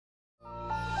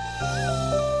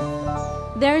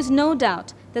There is no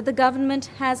doubt that the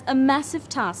government has a massive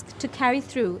task to carry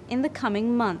through in the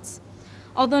coming months.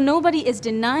 Although nobody is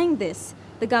denying this,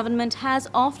 the government has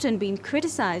often been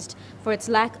criticized for its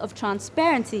lack of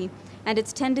transparency and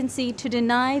its tendency to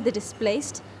deny the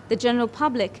displaced, the general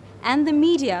public, and the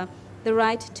media the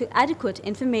right to adequate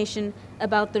information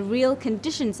about the real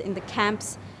conditions in the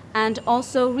camps and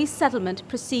also resettlement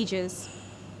procedures.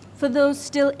 For those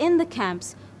still in the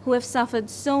camps who have suffered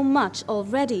so much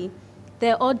already,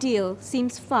 their ordeal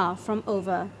seems far from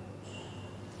over.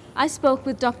 I spoke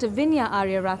with Dr. Vinya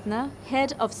Ariyaratne,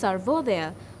 head of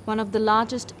Sarvodaya, one of the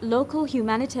largest local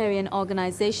humanitarian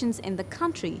organizations in the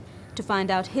country, to find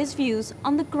out his views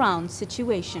on the ground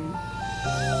situation.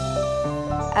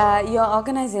 Your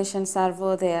organization,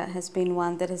 Sarvodaya, has been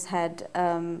one that has had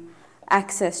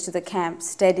access to the camp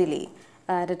steadily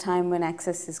at a time when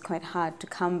access is quite hard to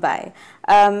come by.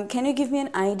 Can you give me an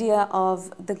idea of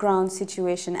the ground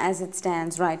situation as it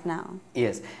stands right now?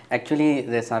 Yes, actually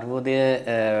the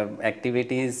Sarvodaya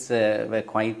activities were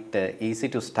quite easy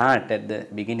to start at the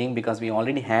beginning because we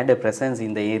already had a presence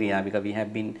in the area, because we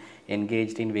have been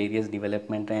engaged in various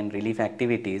development and relief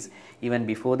activities even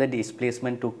before the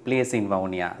displacement took place in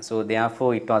Vavuniya. So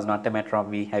therefore it was not a matter of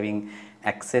we having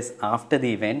access after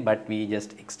the event, but we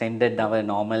just extended our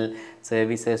normal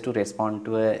services to respond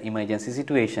to an emergency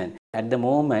situation. At the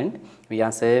moment, we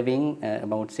are serving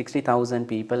about 60,000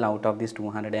 people out of these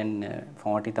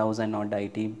 240,000 odd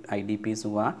IDPs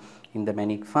who are in the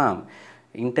Manik farm.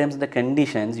 In terms of the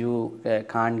conditions, you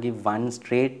can't give one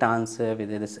straight answer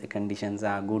whether the conditions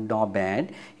are good or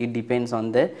bad. It depends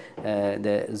on the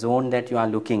zone that you are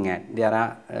looking at. There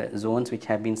are zones which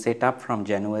have been set up from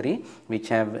January, which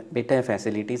have better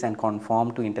facilities and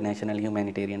conform to international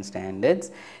humanitarian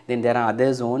standards. Then there are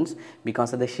other zones,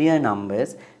 because of the sheer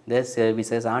numbers, the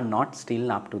services are not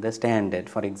still up to the standard.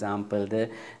 For example, the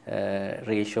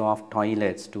ratio of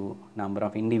toilets to number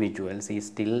of individuals is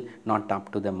still not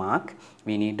up to the mark.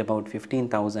 We need about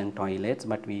 15,000 toilets,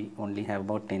 but we only have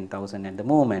about 10,000 at the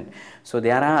moment. So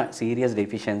there are serious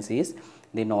deficiencies.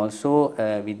 Then also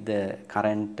with the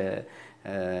current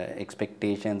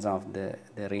expectations of the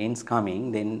rains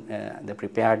coming, then the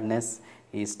preparedness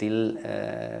is still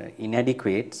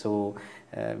inadequate. So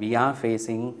we are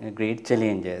facing great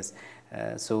challenges.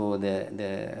 So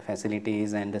the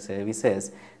facilities and the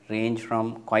services range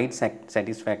from quite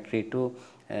satisfactory to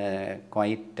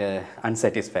quite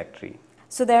unsatisfactory.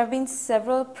 So there have been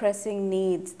several pressing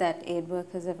needs that aid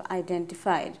workers have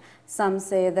identified. Some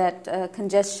say that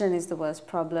congestion is the worst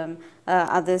problem.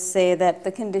 Others say that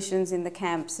the conditions in the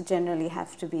camps generally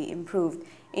have to be improved.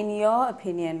 In your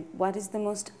opinion, what is the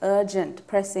most urgent,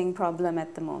 pressing problem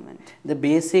at the moment? The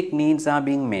basic needs are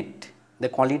being met. The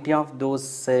quality of those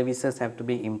services have to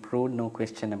be improved, no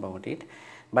question about it.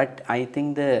 But I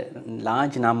think the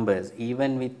large numbers,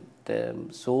 even with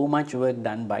so much work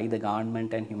done by the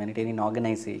government and humanitarian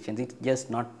organizations, it's just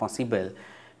not possible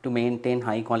to maintain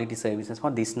high quality services for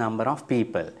this number of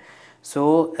people.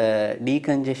 So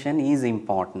decongestion is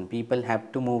important. People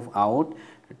have to move out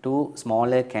to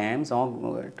smaller camps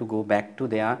or to go back to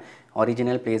their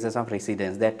original places of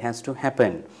residence. That has to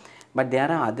happen. But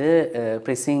there are other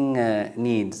pressing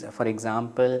needs. For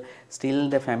example, still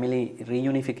the family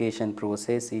reunification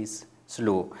process is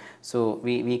slow. So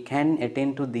we can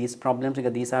attend to these problems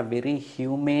because these are very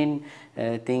humane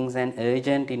things and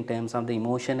urgent in terms of the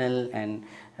emotional and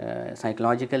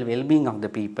psychological well-being of the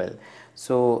people.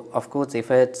 So of course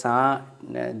efforts are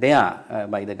there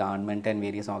by the government and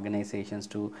various organizations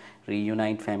to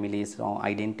reunite families or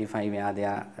identify where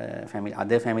their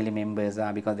other family members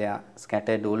are, because they are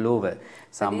scattered all over.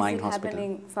 Some are in hospital. Is it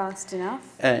happening fast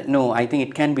enough? No, I think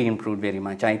it can be improved very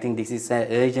much. I think this is an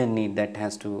urgent need that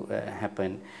has to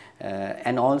happen.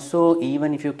 And also,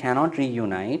 even if you cannot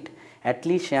reunite, at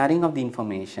least sharing of the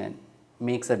information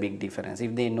makes a big difference.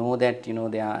 If they know that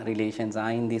their relations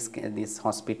are in this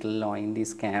hospital or in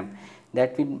this camp,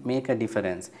 that will make a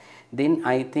difference. Then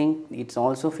I think it's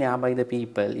also fair by the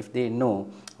people if they know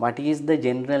what is the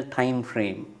general time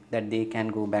frame that they can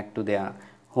go back to their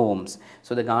homes.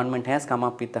 So the government has come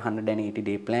up with a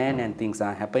 180-day plan and things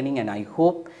are happening, and I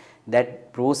hope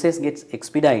that process gets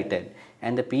expedited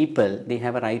and the people, they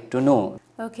have a right to know.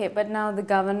 Okay, but now the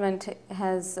government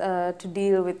has to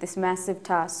deal with this massive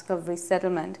task of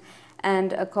resettlement,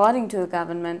 and according to the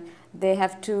government, they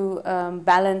have to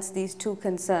balance these two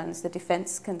concerns, the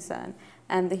defense concern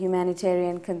and the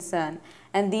humanitarian concern.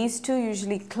 And these two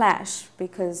usually clash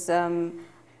because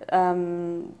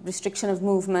restriction of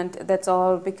movement, that's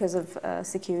all because of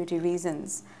security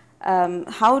reasons.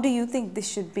 How do you think this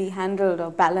should be handled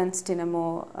or balanced in a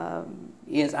more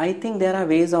Yes, I think there are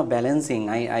ways of balancing.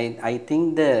 I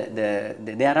think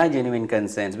there are genuine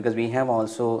concerns, because we have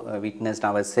also witnessed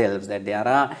ourselves that there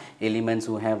are elements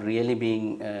who have really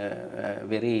been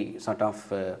very sort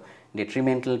of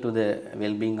detrimental to the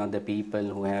well-being of the people,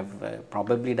 who have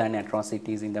probably done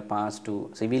atrocities in the past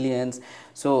to civilians.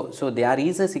 So there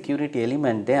is a security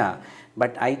element there,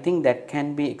 but I think that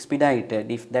can be expedited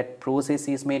if that process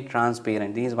is made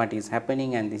transparent. This is what is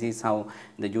happening, and this is how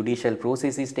the judicial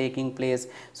process is taking place.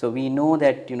 So we know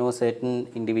that certain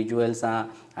individuals are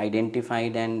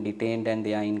identified and detained, and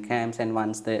they are in camps, and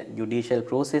once the judicial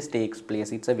process takes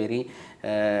place, it's a very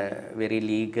very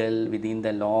legal, within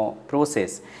the law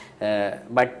process,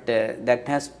 but that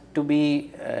has to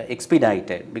be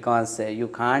expedited, because you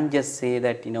can't just say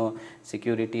that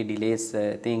security delays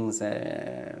things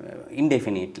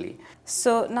indefinitely.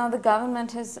 So now the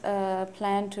government has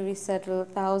planned to resettle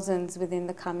thousands within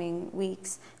the coming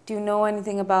weeks. Do you know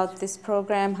anything about this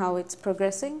program, how it's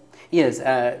progressing? Yes,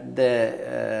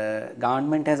 the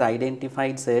government has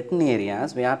identified certain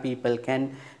areas where people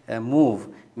can move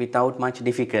without much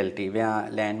difficulty, where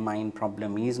landmine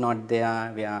problem is not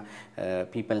there, where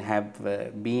people have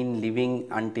been living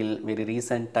until very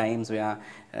recent times, where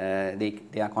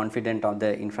they are confident of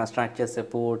the infrastructure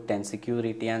support and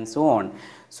security and so on.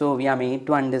 So we are made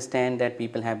to understand that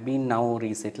people have been now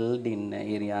resettled in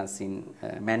areas in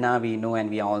Mana, we know, and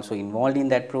we are also involved in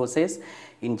that process.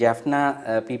 In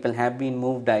Jaffna, people have been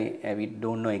moved. We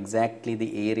don't know exactly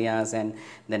the areas and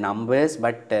the numbers,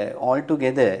 but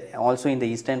altogether, also in the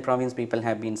eastern province, people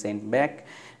have been sent back.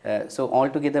 So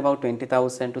altogether, about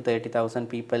 20,000 to 30,000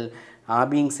 people are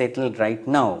being settled right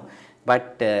now.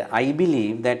 But I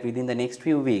believe that within the next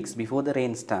few weeks, before the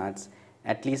rain starts,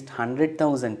 at least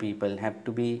 100,000 people have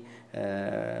to be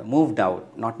moved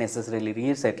out, not necessarily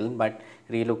resettled, but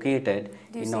relocated.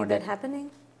 Do you see that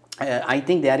happening? I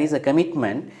think there is a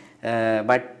commitment,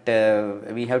 but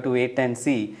we have to wait and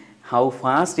see how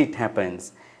fast it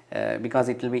happens, because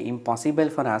it will be impossible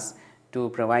for us to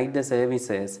provide the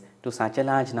services to such a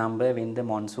large number when the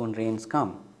monsoon rains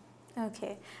come.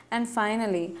 Okay, and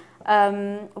finally,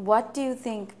 what do you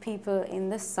think people in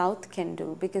the south can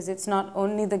do? Because it's not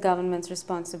only the government's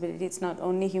responsibility, it's not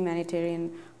only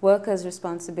humanitarian workers'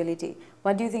 responsibility.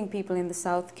 What do you think people in the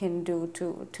south can do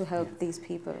to help these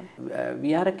people?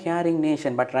 We are a caring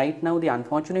nation, but right now the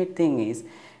unfortunate thing is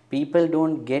people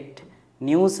don't get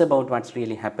news about what's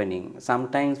really happening.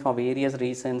 Sometimes for various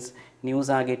reasons, news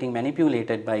are getting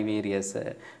manipulated by various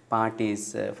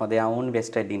parties for their own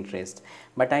vested interests.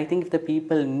 But I think if the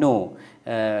people know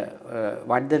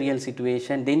what the real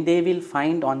situation, then they will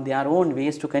find on their own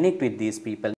ways to connect with these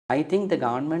people. I think the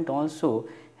government also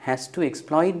has to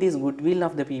exploit this goodwill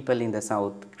of the people in the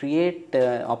south, create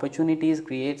opportunities,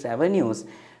 creates avenues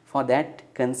for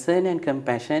that concern and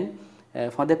compassion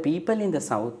for the people in the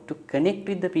south to connect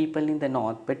with the people in the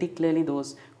north, particularly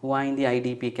those who are in the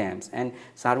IDP camps. And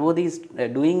Sarvodhi is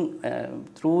doing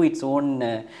through its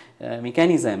own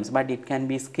mechanisms, but it can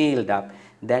be scaled up.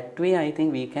 That way I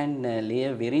think we can lay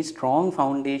a very strong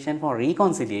foundation for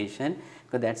reconciliation,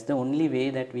 because that's the only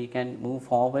way that we can move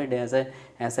forward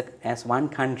as one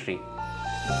country.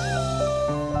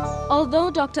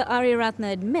 Although Dr.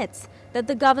 Ariyaratne admits that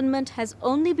the government has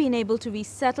only been able to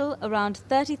resettle around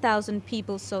 30,000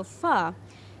 people so far,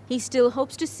 he still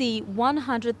hopes to see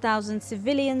 100,000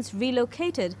 civilians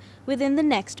relocated within the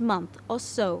next month or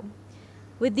so.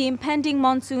 With the impending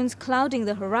monsoons clouding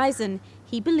the horizon,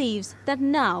 he believes that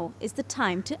now is the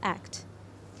time to act.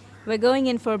 We're going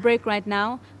in for a break right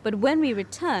now, but when we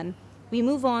return, we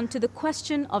move on to the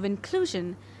question of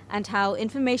inclusion and how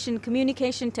information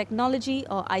communication technology,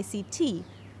 or ICT,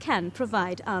 can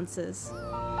provide answers.